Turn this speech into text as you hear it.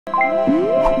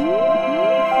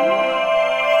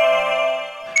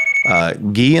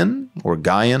Gian, or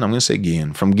Gian, I'm going to say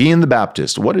Gian, from Gian the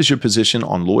Baptist. What is your position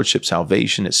on Lordship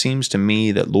Salvation? It seems to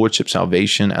me that Lordship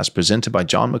Salvation, as presented by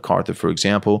John MacArthur, for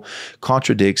example,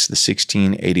 contradicts the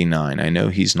 1689. I know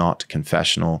he's not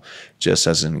confessional, just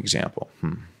as an example.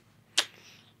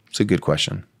 It's a good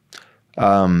question.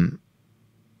 Yeah,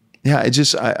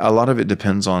 a lot of it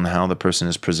depends on how the person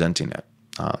is presenting it.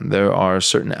 There are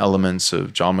certain elements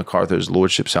of John MacArthur's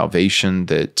Lordship Salvation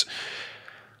that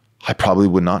I probably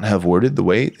would not have worded the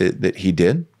way that he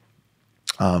did.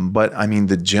 But I mean,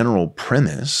 the general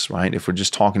premise, right? If we're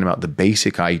just talking about the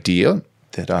basic idea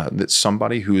that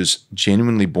somebody who is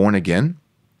genuinely born again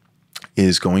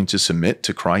is going to submit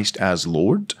to Christ as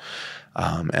Lord,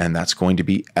 and that's going to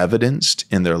be evidenced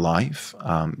in their life.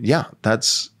 Yeah,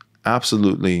 that's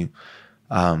absolutely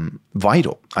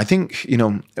vital. I think,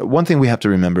 one thing we have to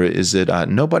remember is that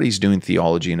nobody's doing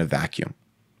theology in a vacuum.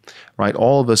 Right?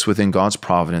 All of us within God's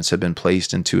providence have been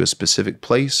placed into a specific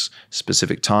place,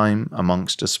 specific time,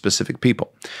 amongst a specific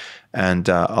people. And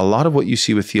a lot of what you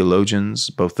see with theologians,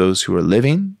 both those who are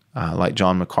living, like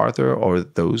John MacArthur, or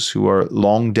those who are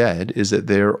long dead, is that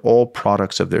they're all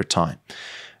products of their time.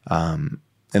 In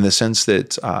the sense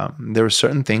that there are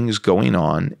certain things going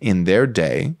on in their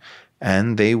day,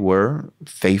 and they were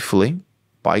faithfully,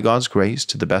 by God's grace,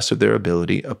 to the best of their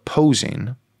ability,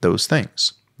 opposing those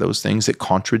things that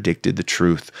contradicted the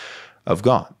truth of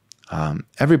God.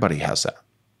 Everybody has that,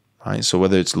 right? So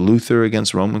whether it's Luther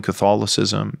against Roman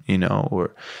Catholicism,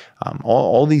 or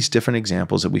all these different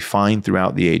examples that we find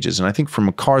throughout the ages. And I think for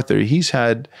MacArthur, he's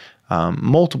had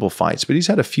multiple fights, but he's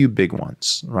had a few big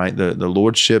ones, right? The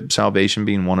Lordship Salvation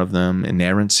being one of them,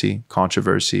 inerrancy,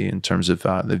 controversy in terms of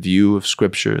the view of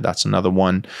Scripture, that's another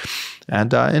one.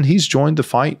 And he's joined the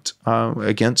fight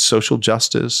against social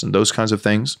justice and those kinds of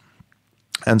things.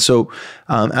 And so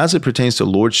as it pertains to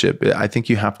lordship, I think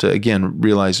you have to, again,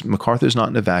 realize MacArthur's not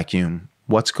in a vacuum.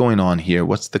 What's going on here?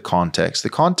 What's the context? The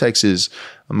context is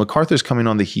MacArthur's coming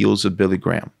on the heels of Billy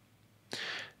Graham.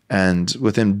 And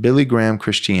within Billy Graham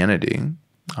Christianity,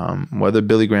 whether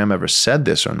Billy Graham ever said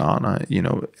this or not,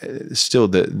 still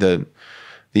the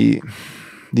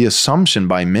assumption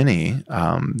by many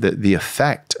that the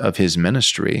effect of his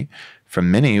ministry for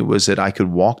many was that I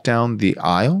could walk down the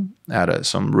aisle at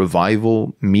some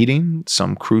revival meeting,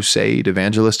 some crusade,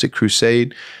 evangelistic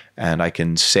crusade, and I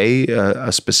can say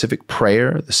a specific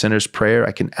prayer, the sinner's prayer.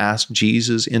 I can ask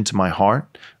Jesus into my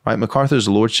heart, right? MacArthur's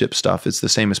lordship stuff, it's the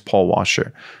same as Paul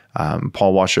Washer.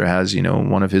 Paul Washer has,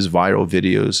 one of his viral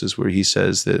videos is where he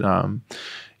says that,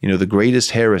 the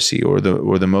greatest heresy or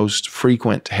the most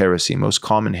frequent heresy, most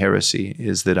common heresy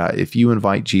is that if you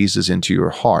invite Jesus into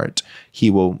your heart, he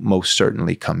will most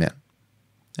certainly come in.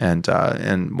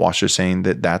 And Washer's saying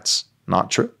that that's not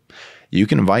true. You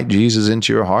can invite Jesus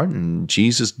into your heart, and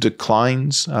Jesus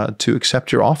declines to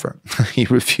accept your offer. He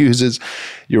refuses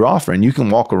your offer, and you can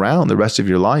walk around the rest of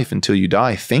your life until you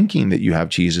die thinking that you have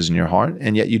Jesus in your heart,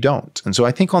 and yet you don't. And so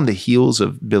I think on the heels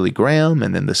of Billy Graham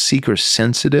and then the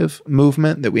seeker-sensitive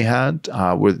movement that we had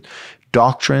where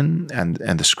doctrine and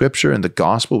the Scripture and the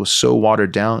gospel was so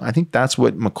watered down, I think that's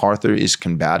what MacArthur is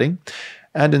combating.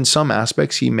 And in some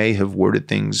aspects, he may have worded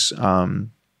things,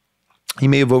 he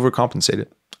may have overcompensated.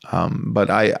 But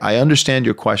I understand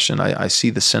your question. I see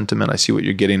the sentiment. I see what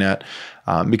you're getting at.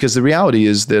 Because the reality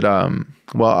is that,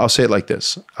 I'll say it like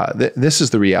this. This is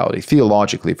the reality,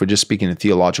 theologically, if we're just speaking in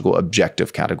theological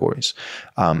objective categories.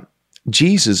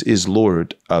 Jesus is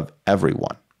Lord of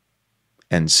everyone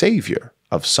and Savior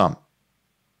of some.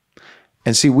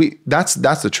 And see, that's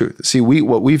the truth. See,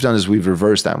 what we've done is we've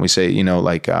reversed that. And we say,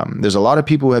 there's a lot of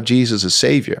people who have Jesus as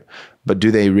Savior, but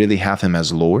do they really have him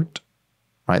as Lord?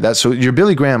 Right. So your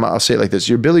Billy Graham, I'll say it like this.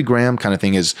 Your Billy Graham kind of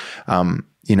thing is, a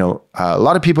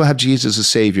lot of people have Jesus as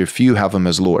Savior. Few have him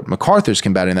as Lord. MacArthur's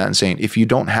combating that and saying, if you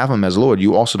don't have him as Lord,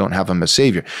 you also don't have him as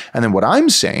Savior. And then what I'm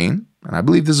saying, and I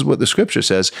believe this is what the Scripture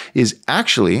says, is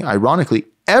actually, ironically,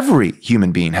 every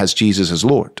human being has Jesus as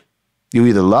Lord. You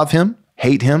either love him,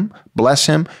 hate him, bless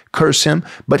him, curse him,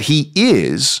 but he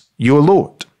is your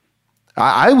Lord.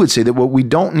 I would say that what we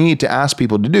don't need to ask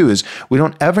people to do is we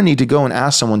don't ever need to go and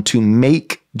ask someone to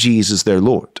make Jesus their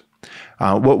Lord.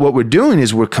 What we're doing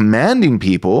is we're commanding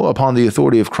people upon the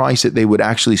authority of Christ that they would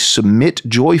actually submit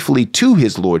joyfully to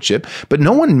his lordship, but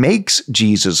no one makes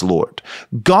Jesus Lord.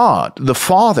 God, the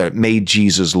Father, made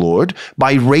Jesus Lord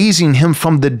by raising him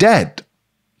from the dead.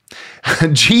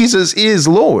 Jesus is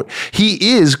Lord.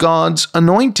 He is God's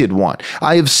anointed one.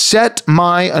 I have set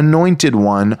my anointed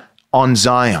one on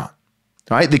Zion.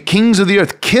 Right? The kings of the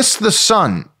earth kiss the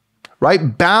Son,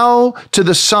 right? Bow to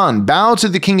the Son, bow to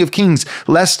the King of Kings,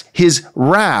 lest his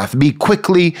wrath be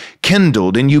quickly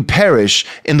kindled and you perish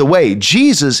in the way.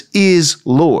 Jesus is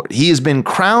Lord. He has been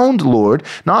crowned Lord,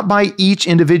 not by each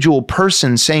individual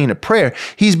person saying a prayer.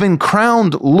 He's been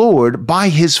crowned Lord by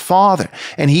his Father,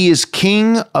 and he is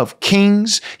King of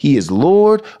Kings. He is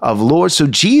Lord of Lords. So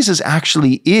Jesus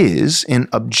actually is, in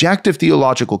objective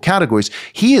theological categories,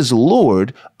 he is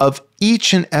Lord of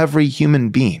each and every human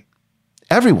being.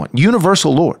 Everyone,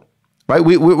 universal Lord, right?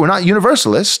 We're not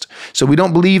universalist, so we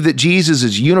don't believe that Jesus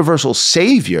is universal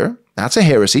Savior. That's a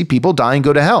heresy. People die and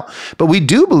go to hell. But we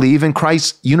do believe in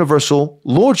Christ's universal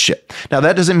Lordship. Now,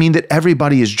 that doesn't mean that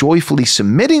everybody is joyfully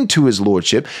submitting to his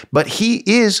Lordship, but he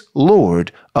is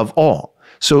Lord of all.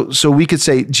 So we could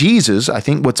say Jesus, I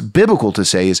think what's biblical to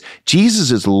say is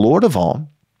Jesus is Lord of all,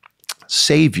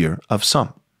 Savior of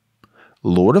some.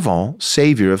 Lord of all,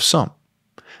 Savior of some.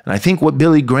 And I think what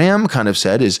Billy Graham kind of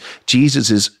said is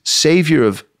Jesus is Savior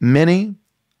of many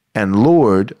and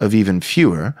Lord of even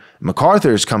fewer.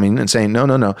 MacArthur is coming and saying,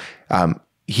 no.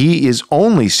 He is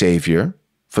only Savior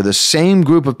for the same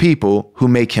group of people who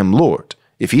make him Lord.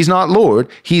 If he's not Lord,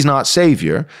 he's not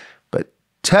Savior. But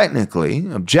technically,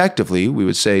 objectively, we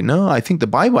would say, no, I think the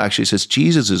Bible actually says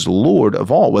Jesus is Lord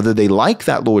of all, whether they like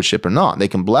that Lordship or not. They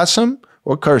can bless him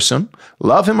or curse him,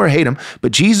 love him or hate him,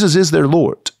 but Jesus is their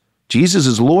Lord. Jesus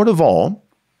is Lord of all,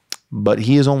 but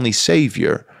he is only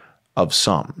Savior of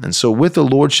some. And so with the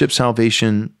Lordship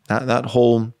Salvation, that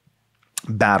whole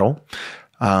battle,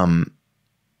 the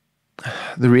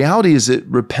reality is that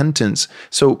repentance,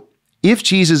 so if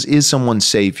Jesus is someone's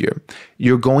Savior,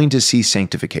 you're going to see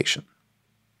sanctification,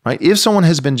 right? If someone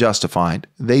has been justified,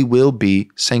 they will be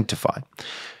sanctified.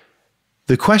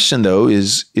 The question, though,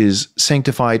 is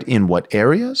sanctified in what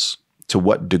areas, to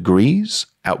what degrees,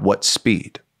 at what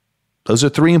speed? Those are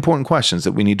three important questions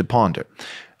that we need to ponder.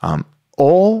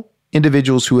 All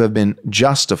individuals who have been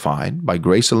justified by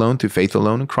grace alone, through faith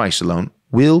alone, in Christ alone,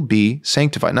 will be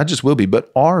sanctified. Not just will be,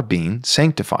 but are being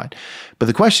sanctified. But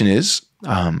the question is,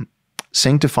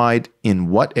 sanctified in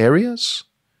what areas,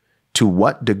 to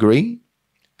what degree,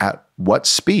 at what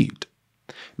speed?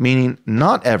 Meaning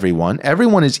not everyone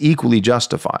is equally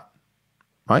justified,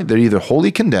 right? They're either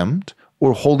wholly condemned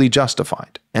or wholly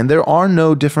justified. And there are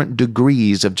no different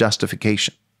degrees of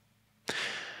justification.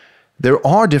 There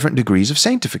are different degrees of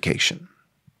sanctification.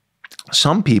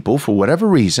 Some people, for whatever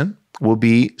reason, will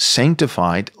be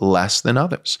sanctified less than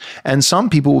others. And some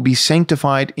people will be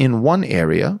sanctified in one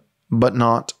area, but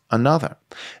not another.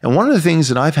 And one of the things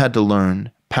that I've had to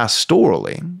learn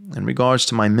pastorally, in regards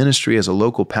to my ministry as a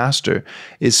local pastor,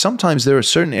 is sometimes there are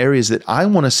certain areas that I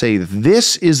want to say,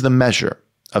 this is the measure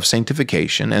of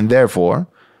sanctification, and therefore,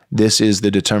 this is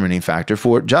the determining factor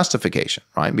for justification,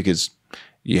 right? Because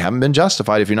you haven't been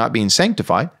justified if you're not being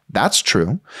sanctified. That's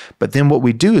true. But then what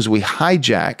we do is we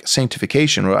hijack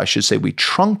sanctification, or I should say we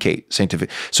truncate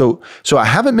sanctification. So I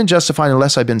haven't been justified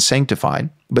unless I've been sanctified,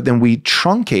 but then we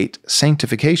truncate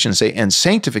sanctification and say, and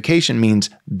sanctification means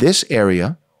this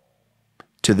area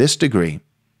to this degree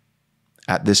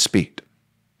at this speed.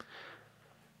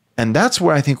 And that's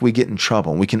where I think we get in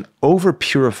trouble. We can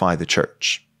over-purify the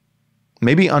church.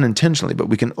 Maybe unintentionally, but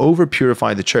we can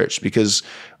over-purify the church because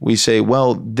we say,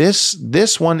 well,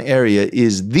 this one area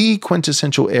is the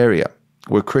quintessential area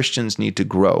where Christians need to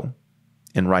grow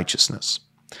in righteousness.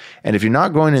 And if you're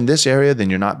not growing in this area,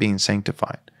 then you're not being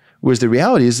sanctified. Whereas the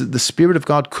reality is that the Spirit of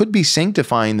God could be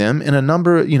sanctifying them in a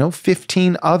number,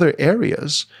 15 other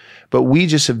areas, but we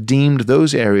just have deemed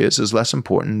those areas as less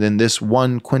important than this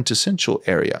one quintessential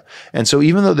area. And so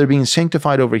even though they're being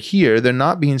sanctified over here, they're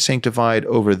not being sanctified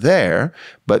over there,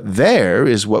 but there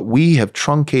is what we have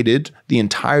truncated the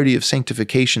entirety of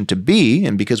sanctification to be.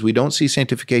 And because we don't see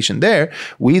sanctification there,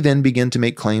 we then begin to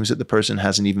make claims that the person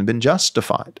hasn't even been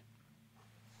justified.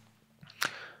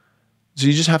 So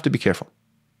you just have to be careful.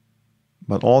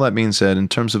 But all that being said, in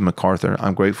terms of MacArthur,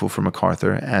 I'm grateful for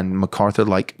MacArthur. And MacArthur,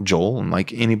 like Joel and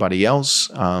like anybody else,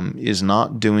 is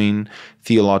not doing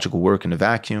theological work in a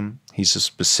vacuum. He's a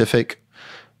specific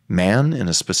man in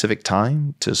a specific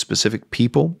time to specific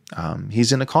people.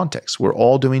 He's in a context. We're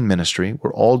all doing ministry.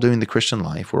 We're all doing the Christian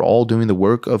life. We're all doing the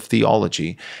work of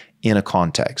theology in a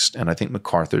context. And I think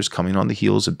MacArthur's coming on the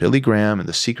heels of Billy Graham and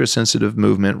the seeker-sensitive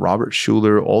movement, Robert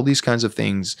Schuller, all these kinds of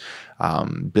things.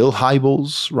 Bill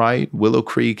Hybels, right? Willow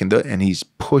Creek, and he's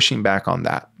pushing back on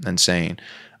that and saying,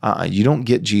 you don't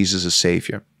get Jesus as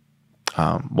Savior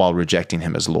while rejecting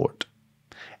him as Lord.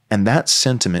 And that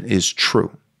sentiment is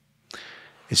true.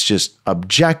 It's just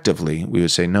objectively, we would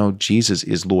say, no, Jesus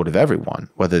is Lord of everyone,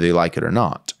 whether they like it or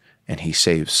not, and he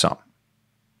saves some.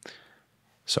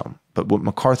 So But what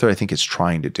MacArthur, I think, is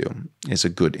trying to do is a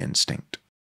good instinct.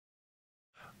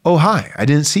 Oh, hi, I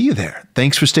didn't see you there.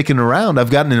 Thanks for sticking around.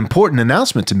 I've got an important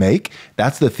announcement to make.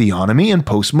 That's the Theonomy and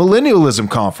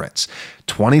Postmillennialism Conference,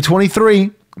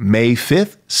 2023, May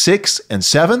 5th, 6th, and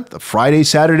 7th, Friday,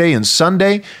 Saturday, and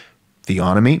Sunday.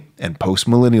 Theonomy and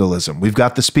Postmillennialism. We've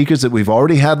got the speakers that we've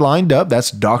already had lined up.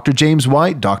 That's Dr. James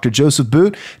White, Dr. Joseph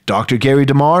Boot, Dr. Gary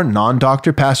DeMar,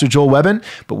 non-doctor Pastor Joel Webbon.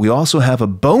 But we also have a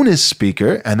bonus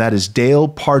speaker, and that is Dale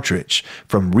Partridge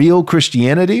from Real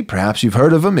Christianity. Perhaps you've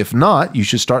heard of him. If not, you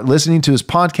should start listening to his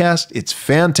podcast. It's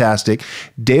fantastic.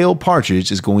 Dale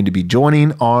Partridge is going to be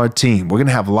joining our team. We're going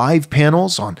to have live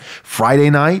panels on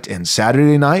Friday night and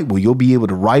Saturday night where you'll be able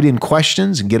to write in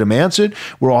questions and get them answered.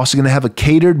 We're also going to have a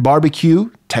catered barbecue,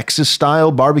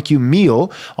 Texas-style barbecue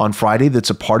meal on Friday that's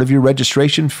a part of your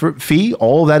registration fee.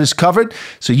 All that is covered,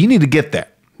 so you need to get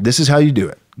that. This is how you do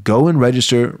it. Go and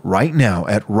register right now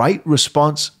at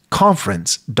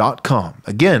rightresponseconference.com.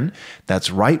 Again, that's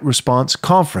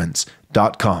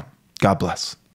rightresponseconference.com. God bless.